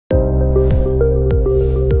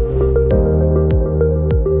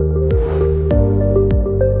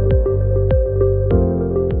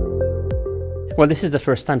Well, this is the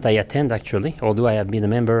first time that I attend, actually, although I have been a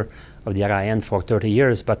member of the RIN for 30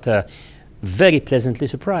 years, but very pleasantly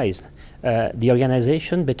surprised. The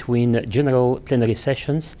organization between general plenary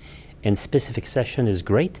sessions and specific session is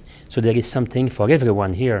great, so there is something for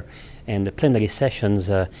everyone here. And the plenary sessions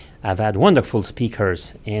have had wonderful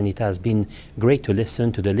speakers, and it has been great to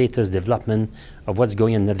listen to the latest development of what's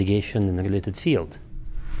going on in navigation in a related field.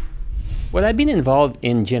 Well, I've been involved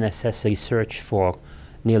in GNSS research for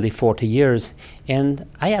nearly 40 years, and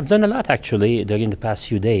I have learned a lot actually during the past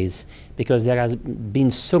few days, because there has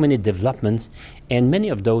been so many developments, and many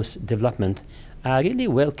of those developments are really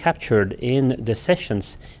well captured in the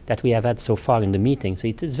sessions that we have had so far in the meeting. So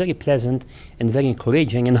it is very pleasant and very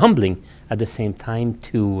encouraging and humbling at the same time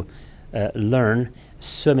to learn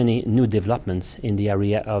so many new developments in the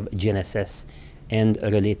area of GNSS and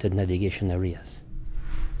related navigation areas.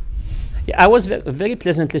 I was very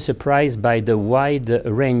pleasantly surprised by the wide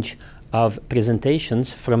range of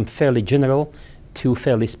presentations, from fairly general to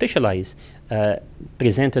fairly specialized,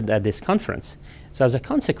 presented at this conference. So as a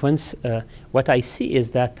consequence, what I see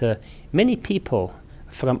is that many people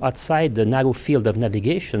from outside the narrow field of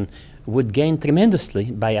navigation would gain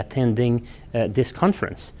tremendously by attending this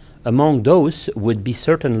conference. Among those would be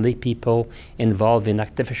certainly people involved in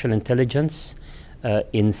artificial intelligence,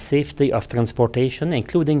 in safety of transportation,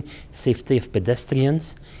 including safety of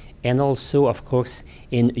pedestrians, and also, of course,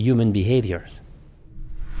 in human behavior.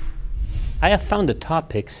 I have found the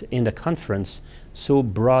topics in the conference so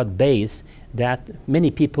broad-based that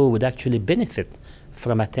many people would actually benefit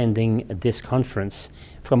from attending this conference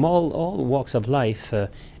from all walks of life,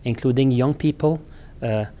 including young people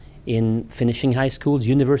in finishing high schools,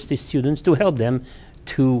 university students, to help them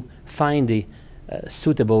to find the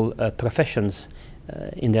suitable professions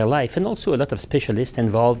in their life, and also a lot of specialists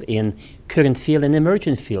involved in current field and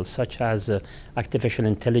emerging fields such as artificial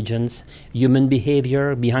intelligence, human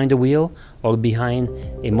behavior behind the wheel or behind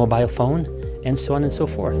a mobile phone, and so on and so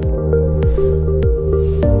forth.